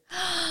Roberts.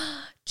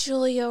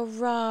 Julia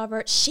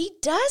Roberts. She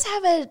does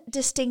have a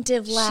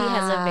distinctive laugh. She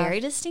has a very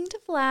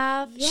distinctive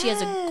laugh. She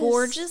has a Yes.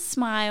 gorgeous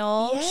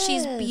smile.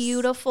 She's Yes.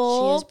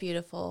 beautiful. She is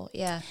beautiful.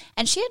 Yeah.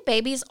 And she had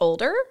babies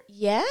older.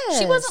 Yes.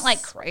 She wasn't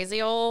like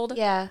crazy old.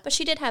 Yeah. But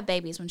she did have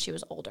babies when she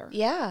was older.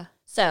 Yeah.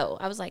 So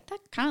I was like,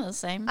 that's kind of the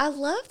same. I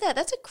love that.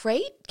 That's a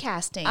great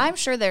casting. I'm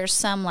sure there's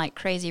some like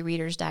crazy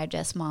Reader's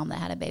Digest mom that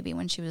had a baby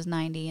when she was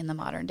 90 in the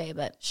modern day,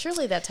 but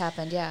Surely that's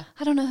happened. Yeah.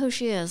 I don't know who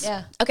she is.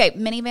 Yeah. Okay,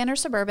 minivan or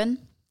Suburban.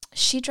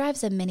 She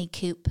drives a Mini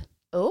Coupe.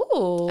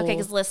 Oh. Okay,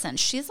 because listen,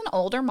 she's an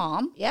older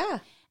mom. Yeah.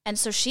 And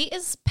so she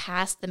is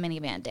past the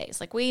minivan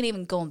days. Like, we ain't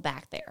even going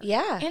back there.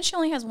 Yeah. And she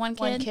only has one kid.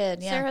 One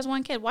kid, yeah. Sarah has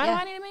one kid. Why Yeah.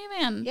 do I need a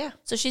minivan? Yeah.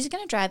 So she's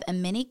going to drive a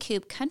Mini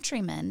Coupe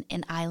Countryman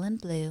in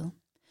Island Blue.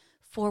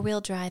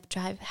 4-wheel drive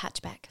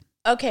hatchback.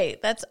 Okay.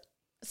 That's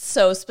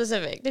so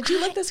specific. Did you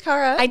look this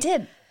car up? I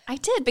did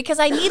because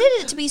I needed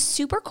it to be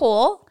super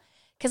cool.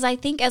 Because I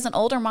think as an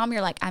older mom,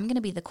 you're like, I'm going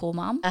to be the cool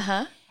mom.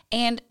 Uh-huh.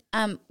 And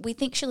we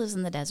think she lives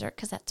in the desert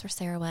because that's where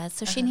Sarah was.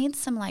 So she needs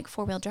some like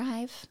 4-wheel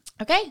drive.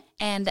 Okay.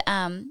 And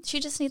she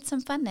just needs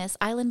some funness.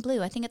 Island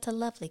blue. I think it's a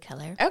lovely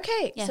color.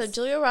 Okay. Yes. So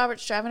Julia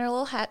Roberts driving her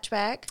little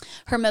hatchback.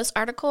 Her most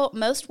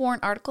worn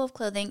article of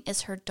clothing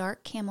is her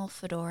dark camel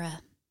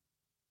fedora.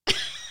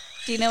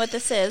 Do you know what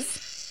this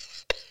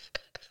is?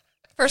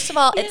 First of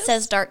all, it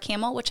says dark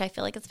camel, which I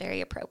feel like is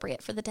very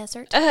appropriate for the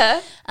desert.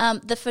 Uh-huh.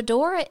 The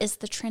fedora is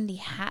the trendy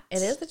hat.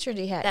 It is the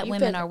trendy hat. that You've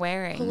women been are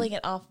wearing. pulling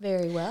it off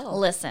very well.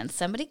 Listen,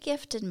 somebody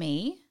gifted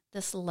me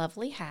this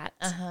lovely hat,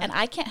 and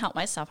I can't help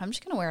myself. I'm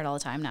just going to wear it all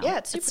the time now. Yeah,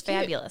 it's super cute.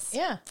 fabulous.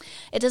 Yeah.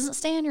 It doesn't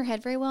stay on your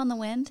head very well in the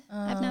wind,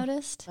 I've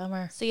noticed.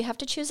 Bummer. So you have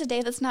to choose a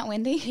day that's not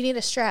windy. You need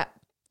a strap,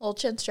 little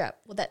chin strap.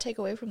 Would that take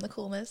away from the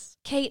coolness?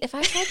 Kate, if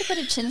I tried to put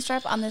a chin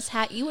strap on this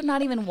hat, you would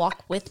not even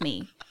walk with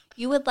me.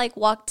 You would like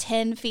walk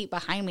 10 feet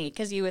behind me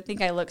because you would think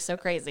I look so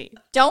crazy.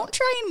 Don't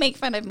try and make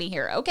fun of me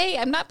here, okay?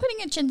 I'm not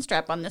putting a chin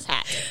strap on this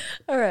hat.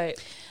 All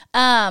right.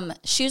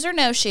 Shoes or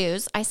no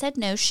shoes? I said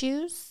no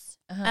shoes.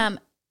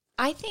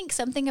 I think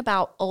something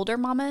about older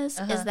mamas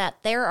is that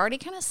they're already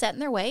kind of set in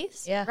their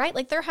ways, Yeah. right?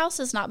 Like their house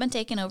has not been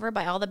taken over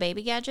by all the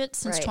baby gadgets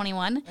since Right.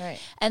 21. Right.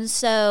 And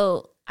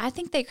so I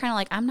think they're kind of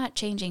like, I'm not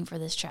changing for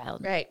this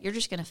child. Right. You're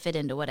just going to fit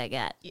into what I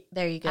got.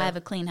 There you go. I have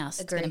a clean house.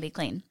 It's going to Agree. be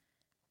clean.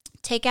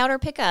 Take out or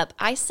pick up.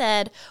 I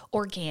said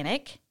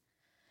organic,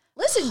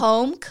 Listen,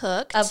 home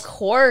cooked. of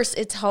course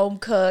it's home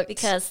cooked.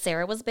 Because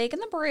Sarah was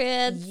baking the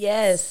bread.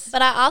 yes.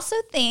 But I also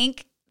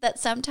think that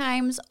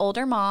sometimes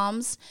older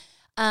moms,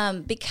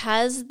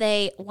 because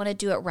they want to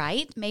do it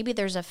right, maybe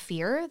there's a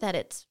fear that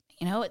it's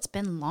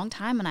been a long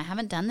time and I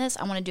haven't done this.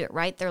 I want to do it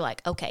right. They're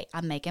like, okay,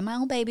 I'm making my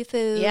own baby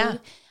food. Yeah.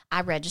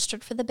 I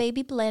registered for the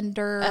baby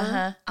blender.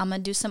 Uh-huh. I'm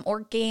going to do some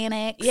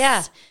organics.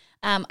 Yeah.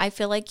 I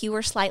feel like you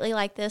were slightly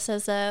like this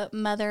as a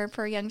mother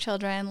for young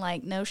children,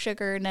 like no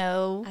sugar,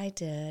 no. I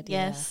did.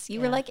 Yes, yeah.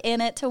 you were like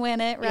in it to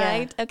win it, Yeah.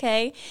 right?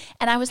 Okay.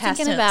 And I was Past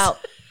thinking tense. about,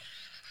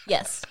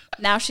 yes,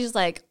 now she's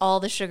like all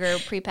the sugar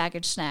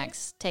prepackaged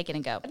snacks, take it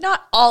and go.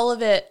 Not all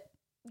of it.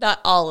 Not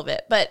all of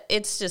it, but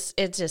it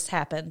just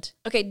happened.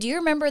 Okay, do you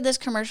remember this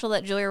commercial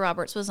that Julia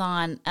Roberts was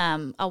on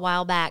a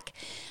while back?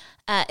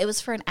 It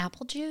was for an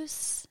apple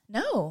juice.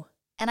 No.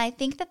 And I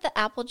think that the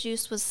apple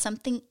juice was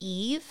something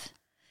Eve.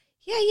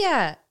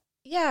 Yeah.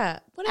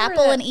 Whatever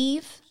Apple and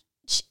Eve.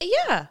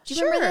 Yeah. Do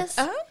you remember this?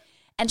 Uh-huh.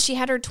 And she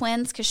had her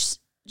twins because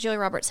Julia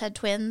Roberts had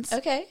twins.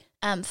 Okay.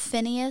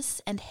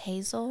 Phineas and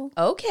Hazel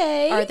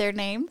Okay. are their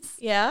names.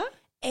 Yeah.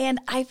 And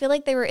I feel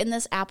like they were in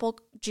this apple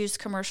juice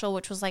commercial,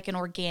 which was like an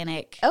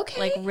organic,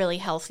 like really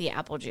healthy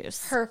apple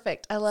juice.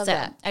 Perfect. I love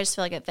that. I just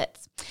feel like it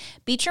fits.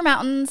 Beach or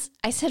mountains?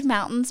 I said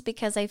mountains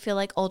because I feel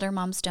like older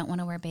moms don't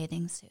want to wear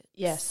bathing suits.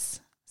 Yes.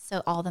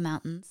 So all the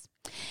mountains.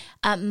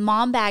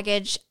 Mom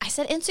baggage. I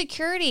said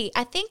insecurity.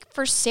 I think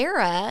for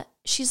Sarah,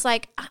 she's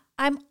like,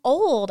 I'm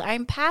old.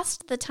 I'm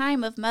past the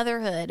time of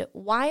motherhood.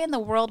 Why in the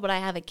world would I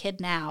have a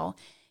kid now?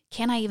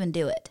 Can I even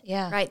do it?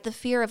 Yeah. Right? The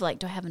fear of like,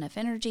 do I have enough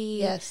energy?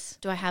 Yes.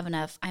 Do I have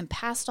enough? I'm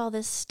past all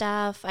this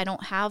stuff. I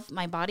don't have,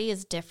 my body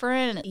is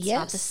different. It's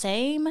not the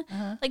same.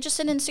 Like just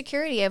an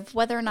insecurity of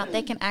whether or not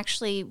they can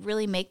actually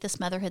really make this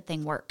motherhood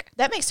thing work.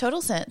 That makes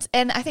total sense.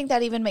 And I think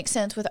that even makes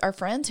sense with our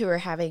friends who are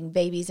having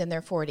babies in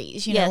their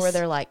 40s, you know, where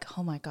they're like,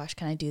 oh my gosh,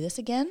 can I do this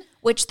again?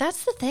 Which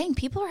that's the thing.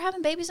 People are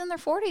having babies in their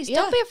 40s. Yeah.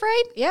 Don't be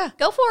afraid. Yeah.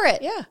 Go for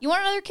it. Yeah. You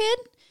want another kid?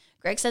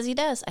 Greg says he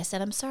does. I said,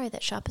 I'm sorry,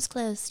 that shop is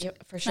closed.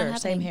 Yep, for It's sure.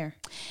 not Same happening. here.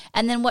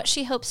 And then what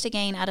she hopes to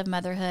gain out of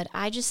motherhood,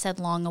 I just said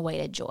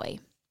long-awaited joy.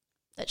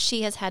 That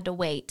she has had to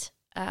wait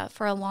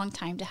for a long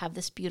time to have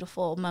this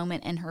beautiful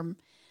moment in her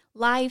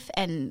life.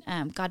 And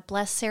God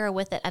bless Sarah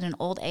with it at an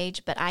old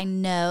age. But I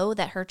know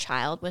that her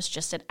child was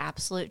just an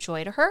absolute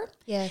joy to her.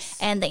 Yes.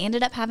 And they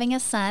ended up having a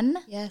son.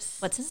 Yes.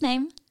 What's his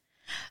name?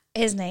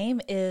 His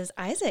name is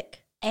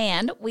Isaac.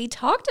 And we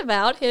talked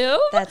about him.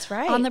 That's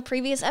right. On the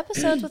previous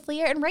episodes with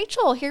Leah and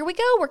Rachel. Here we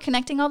go. We're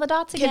connecting all the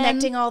dots again.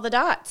 Connecting all the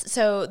dots.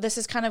 So this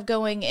is kind of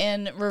going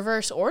in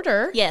reverse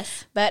order.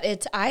 Yes. But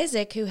it's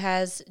Isaac who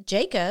has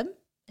Jacob,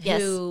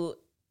 Yes. who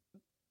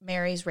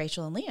marries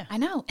Rachel and Leah. I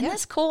know. And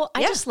that's cool.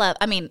 I just love,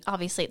 I mean,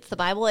 obviously it's the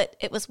Bible.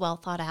 It was well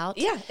thought out.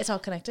 Yeah, it's all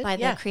connected. By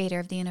the creator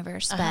of the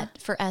universe. But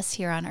for us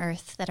here on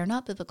earth that are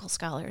not biblical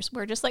scholars,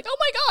 we're just like, oh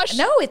my gosh.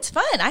 No, it's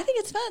fun. I think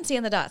it's fun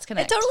seeing the dots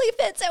connect. It totally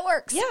fits. It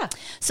works. Yeah.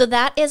 So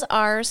that is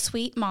our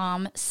sweet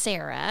mom,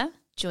 Sarah,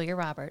 Julia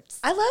Roberts.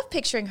 I love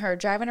picturing her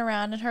driving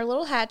around in her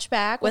little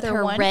hatchback With with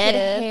her one red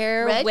kid,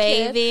 hair, red kid,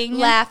 waving.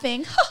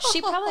 laughing.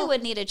 She probably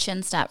would need a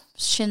chin strap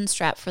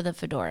for the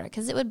fedora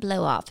because it would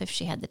blow off if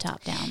she had the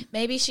top down.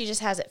 Maybe she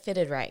just has it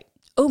fitted right.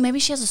 Oh, maybe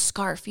she has a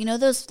scarf. You know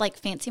those like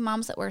fancy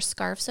moms that wear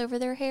scarves over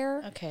their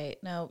hair? Okay,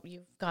 no,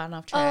 you've gone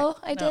off track. Oh,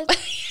 I No. did.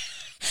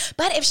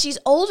 But if she's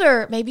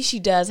older, maybe she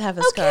does have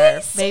a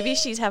scarf. Maybe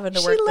she's having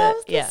to work She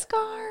loves the yeah.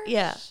 scarf.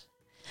 Yeah.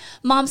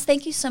 Moms,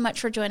 thank you so much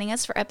for joining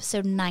us for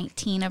episode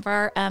 19 of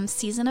our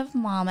season of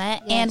Mama.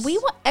 Yes. And we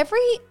want every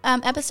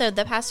episode,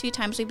 the past few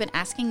times, we've been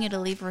asking you to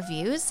leave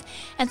reviews.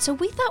 And so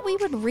we thought we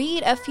would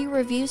read a few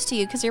reviews to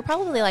you because you're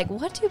probably like,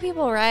 what do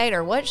people write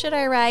or what should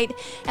I write?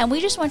 And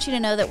we just want you to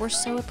know that we're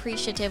so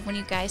appreciative when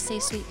you guys say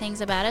sweet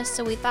things about us.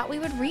 So we thought we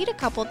would read a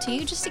couple to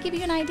you just to give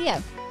you an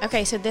idea.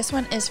 Okay, so this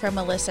one is from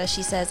Melissa.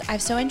 She says,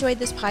 I've so enjoyed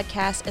this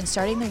podcast and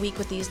starting the week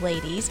with these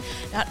ladies.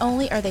 Not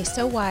only are they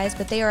so wise,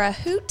 but they are a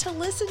hoot to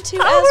listen to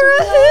as we're a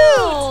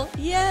well.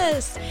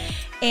 Yes.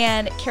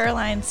 And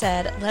Caroline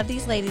said, love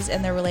these ladies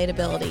and their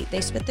relatability.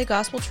 They spit the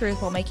gospel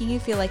truth while making you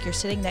feel like you're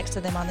sitting next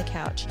to them on the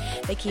couch.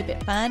 They keep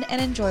it fun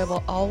and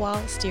enjoyable, all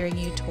while steering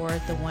you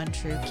toward the one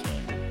true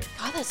King.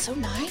 Oh, that's so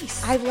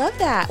nice. I love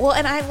that. Well,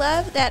 and I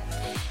love that,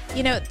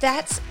 you know,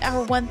 that's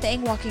our one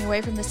thing walking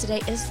away from this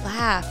today is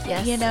laugh.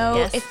 Yes, You know,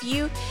 yes. if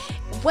you,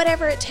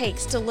 whatever it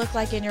takes to look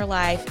like in your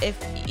life,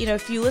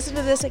 if you listen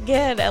to this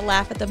again and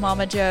laugh at the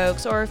mama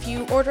jokes, or if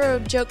you order a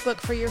joke book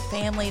for your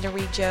family to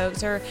read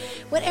jokes, or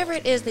whatever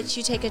it is that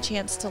you take a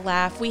chance to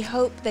laugh, we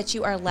hope that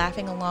you are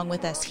laughing along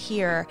with us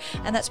here.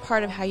 And that's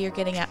part of how you're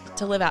getting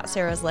to live out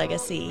Sarah's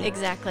legacy.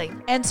 Exactly.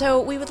 And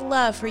so we would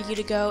love for you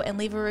to go and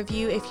leave a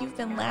review if you've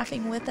been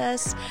laughing with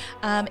us.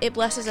 It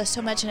blesses us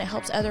so much and it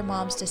helps other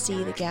moms to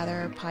see the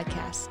Gather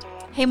podcast.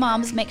 Hey,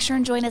 moms, make sure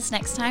and join us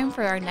next time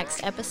for our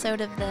next episode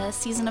of the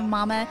season of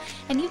Mama.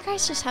 And you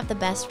guys just have the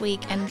best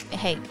week. And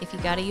hey, if you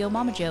got a Yo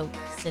Mama joke,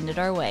 send it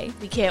our way.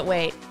 We can't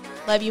wait.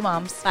 Love you,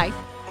 moms. Bye.